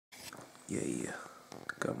Yeah,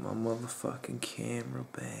 got my motherfucking camera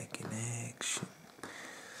back in action.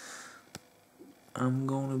 I'm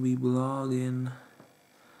gonna be vlogging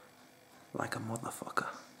like a motherfucker.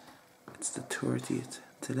 It's the 30th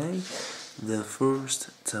today, the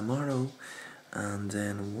 1st tomorrow, and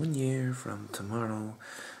then 1 year from tomorrow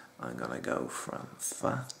I'm gonna go from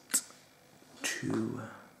fat to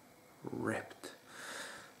ripped,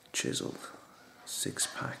 chiseled,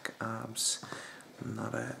 6-pack abs,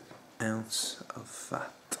 not an ounce of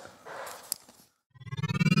fat.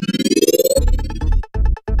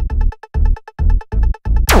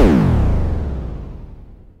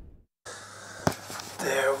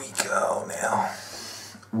 There we go now.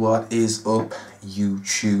 What is up,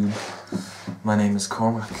 YouTube? My name is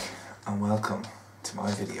Cormac and welcome to my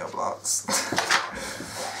video vlogs.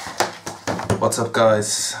 What's up,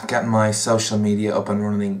 guys? Getting my social media up and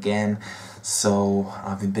running again. So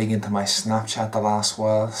I've been big into my Snapchat the last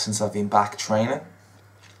while since I've been back training,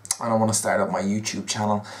 and I want to start up my YouTube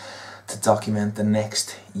channel to document the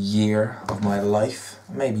next year of my life,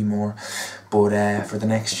 maybe more, but for the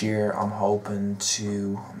next year I'm not hoping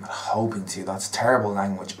to, that's terrible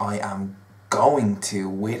language, I am going to,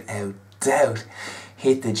 without doubt,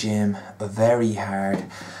 hit the gym very hard,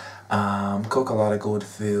 cook a lot of good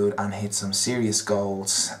food and hit some serious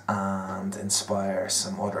goals and inspire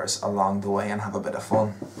some others along the way and have a bit of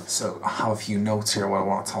fun. So I have a few notes here what I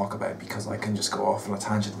want to talk about because I can just go off on a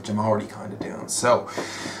tangent, which I'm already kind of doing. So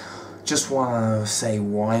just want to say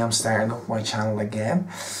why I'm starting up my channel again.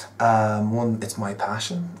 One, it's my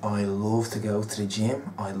passion. I love to go to the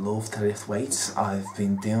gym. I love to lift weights. I've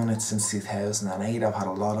been doing it since 2008. I've had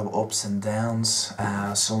a lot of ups and downs.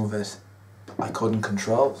 Some of it I couldn't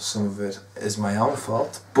control. Some of it is my own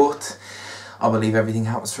fault. But I believe everything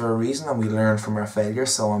happens for a reason and we learn from our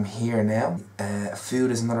failures, so I'm here now.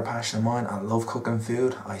 Food is another passion of mine. I love cooking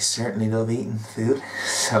food. I certainly love eating food.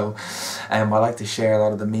 So I like to share a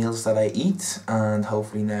lot of the meals that I eat, and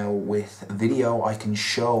hopefully now with video I can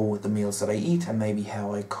show the meals that I eat and maybe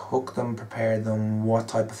how I cook them, prepare them, what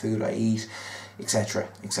type of food I eat, etc,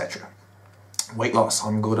 etc. Weight loss,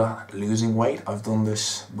 I'm good at losing weight. I've done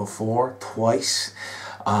this before, twice.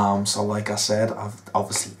 So like I said, I've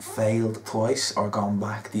obviously failed twice or gone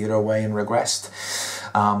back the other way and regressed.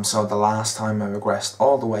 So the last time I regressed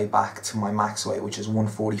all the way back to my max weight, which is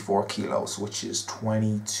 144 kilos, which is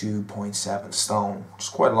 22.7 stone, which is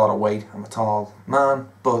quite a lot of weight. I'm a tall man,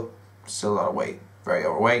 but still a lot of weight. Very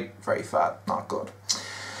overweight, very fat, not good.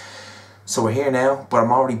 So we're here now, but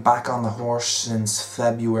I'm already back on the horse since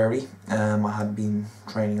February. I had been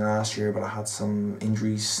training last year, but I had some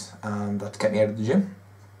injuries that kept me out of the gym.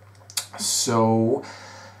 So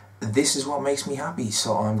this is what makes me happy,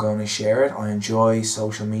 so I'm going to share it. I enjoy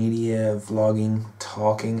social media, vlogging,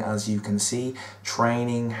 talking, as you can see,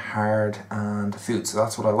 training hard and food. So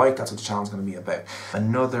that's what I like, that's what the channel is going to be about.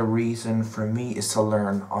 Another reason for me is to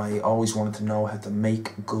learn. I always wanted to know how to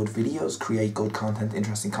make good videos, create good content,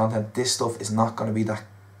 interesting content. This stuff is not going to be that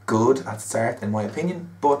good at the start in my opinion,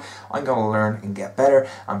 but I'm going to learn and get better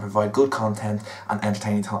and provide good content and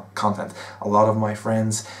entertaining content. A lot of my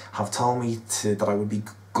friends have told me that I would be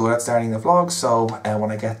good at starting the vlog, so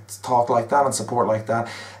when I get talk like that and support like that,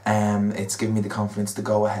 it's given me the confidence to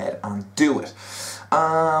go ahead and do it.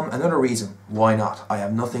 Another reason, why not? I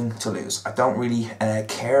have nothing to lose. I don't really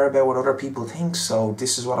care about what other people think, so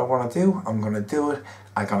this is what I want to do. I'm going to do it.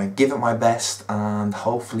 I'm going to give it my best, and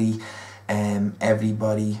hopefully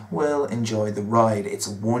everybody will enjoy the ride. It's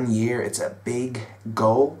 1 year, it's a big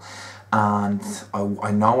goal, and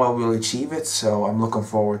I know I will achieve it, so I'm looking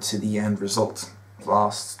forward to the end result.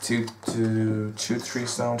 Lost 2 to 3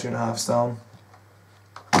 stone, 2.5 stone,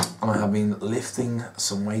 and I have been lifting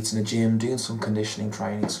some weights in the gym, doing some conditioning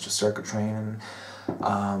training such as circuit training,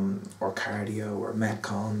 or cardio, or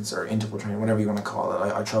metcons, or interval training, whatever you want to call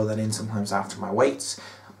it. I throw that in sometimes after my weights.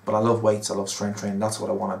 But I love weights, I love strength training, that's what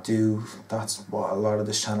I want to do. That's what a lot of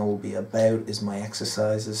this channel will be about, is my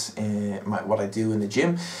exercises, what I do in the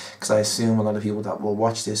gym. Because I assume a lot of people that will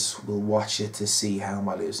watch this will watch it to see how am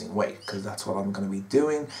I losing weight. Because that's what I'm going to be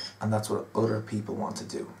doing, and that's what other people want to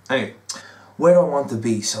do. Anyway, where do I want to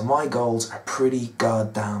be? So my goals are pretty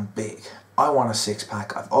goddamn big. I want a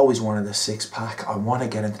 6-pack. I've always wanted a 6-pack. I want to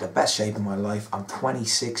get into the best shape of my life. I'm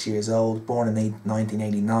 26 years old, born in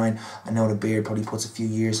 1989. I know the beard probably puts a few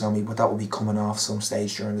years on me, but that will be coming off some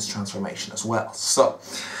stage during this transformation as well. So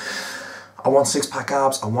I want 6-pack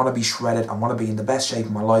abs. I want to be shredded. I want to be in the best shape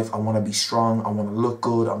of my life. I want to be strong. I want to look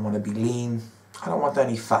good. I want to be lean. I don't want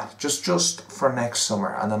any fat, just for next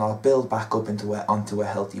summer, and then I'll build back up onto a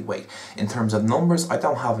healthy weight. In terms of numbers, I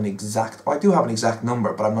do have an exact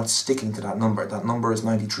number, but I'm not sticking to that number. That number is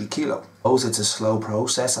 93 kilo. It's a slow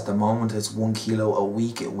process. At the moment, it's 1 kilo a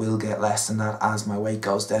week. It will get less than that as my weight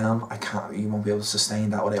goes down. You won't be able to sustain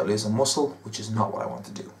that without losing muscle, which is not what I want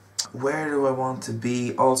to do. Where do I want to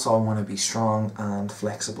be? Also, I want to be strong and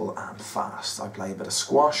flexible and fast. I play a bit of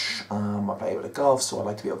squash, I play a bit of golf, so I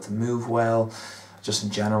like to be able to move well. Just in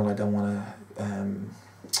general, I don't want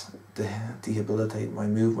to debilitate my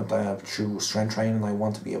movement. I have true strength training. I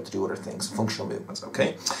want to be able to do other things, functional movements,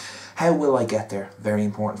 okay? How will I get there? Very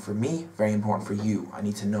important for me, very important for you. I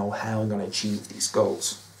need to know how I'm going to achieve these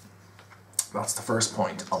goals. That's the first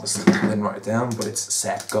point. Obviously, I didn't write it down, but it's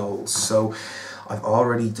set goals. So I've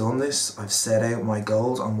already done this. I've set out my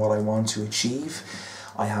goals on what I want to achieve.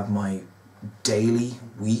 I have my daily,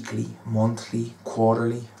 weekly, monthly,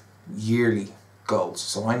 quarterly, yearly goals.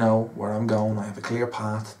 So I know where I'm going. I have a clear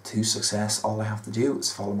path to success. All I have to do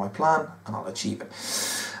is follow my plan and I'll achieve it.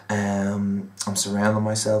 I'm surrounding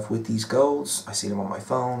myself with these goals. I see them on my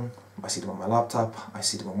phone. I see them on my laptop. I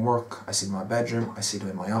see them in work. I see them in my bedroom. I see them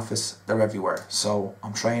in my office. They're everywhere. So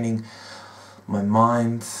I'm training my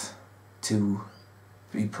mind to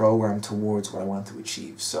be programmed towards what I want to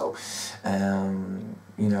achieve. So,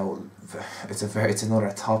 you know, it's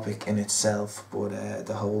another topic in itself, but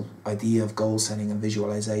the whole idea of goal setting and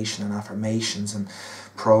visualization and affirmations and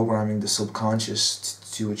programming the subconscious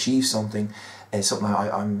to achieve something is something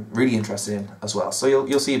I'm really interested in as well. So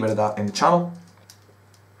you'll see a bit of that in the channel.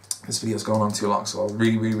 This video is going on too long, so I'll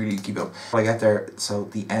really keep it up. When I get there, so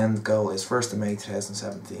the end goal is 1st of May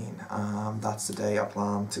 2017. That's the day I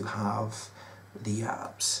plan to have the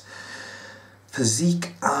abs.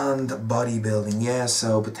 Physique and bodybuilding, yeah,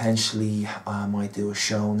 so potentially I might do a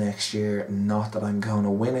show next year. Not that I'm going to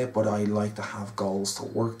win it, but I like to have goals to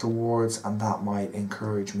work towards, and that might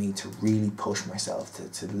encourage me to really push myself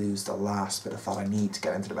to lose the last bit of fat I need to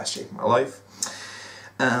get into the best shape of my life.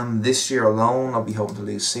 This year alone, I'll be hoping to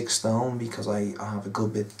lose 6 stone because I have a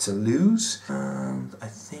good bit to lose, and I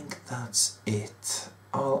think that's it.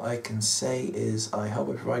 All I can say is I hope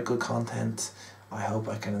I provide good content. I hope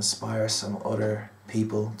I can inspire some other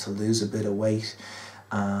people to lose a bit of weight,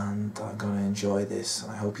 and I'm going to enjoy this,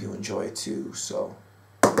 and I hope you enjoy it too. So,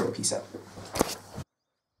 peace out.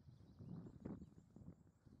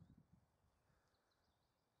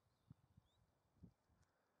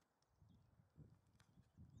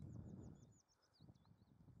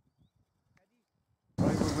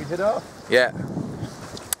 Right, will we hit off? Yeah.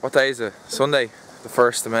 What day is it? Sunday, the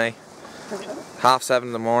 1st of May. 7:30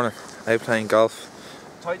 in the morning, out playing golf.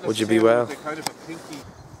 Would you be well? Kind of a pinky.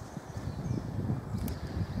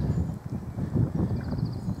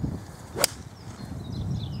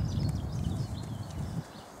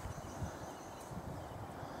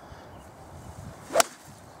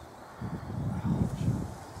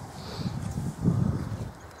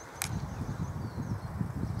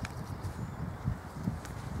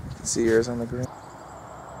 See yours on the green.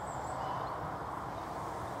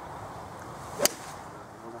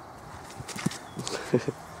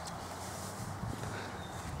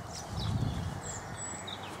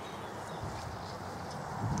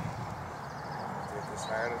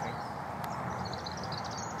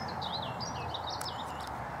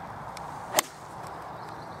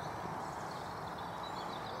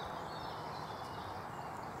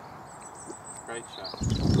 Great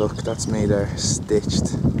shot. Look, that's me there,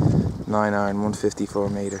 stitched. 9 iron, 154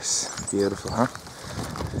 meters. Beautiful, huh?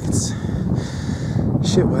 It's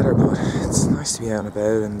shit weather, but it's nice to be out and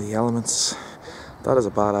about in the elements. That is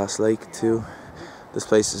a badass lake too. This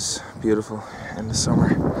place is beautiful in the summer.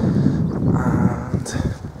 And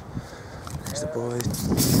there's the boys.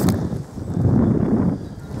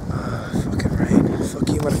 Fucking rain. Fuck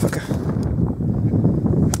you, motherfucker.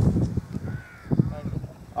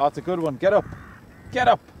 Oh, it's a good one. Get up. Get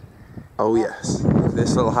up. Oh yes.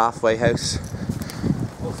 This little halfway house.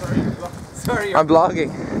 Oh, sorry. I'm vlogging.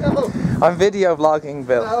 No. I'm video vlogging,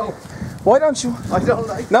 Bill. No. Why don't you? I don't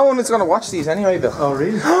like. No one is going to watch these anyway, Bill. Oh,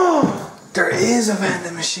 really? There is a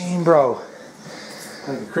vending machine, bro.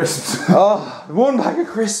 Like a crisps. Oh, 1 bag of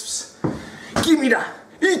crisps. Give me that.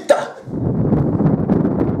 Eat that.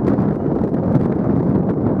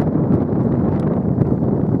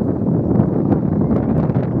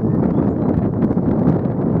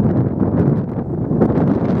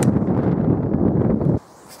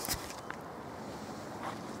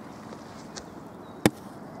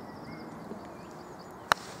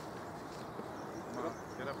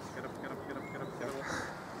 Get up.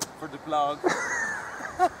 For the vlog.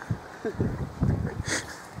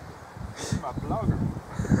 I'm a blogger.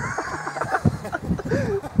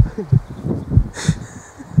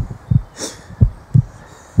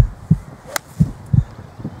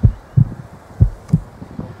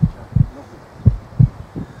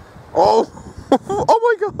 Oh! Oh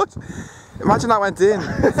my god! Imagine that went in.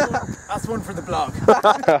 That's one for the blog.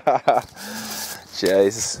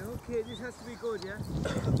 Jesus. Okay, this has to be good, yeah?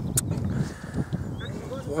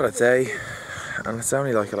 What a day. And it's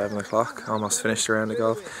only like 11 o'clock. Almost finished around the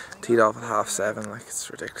golf. Teed off at 7:30. Like, it's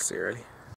ridiculously early.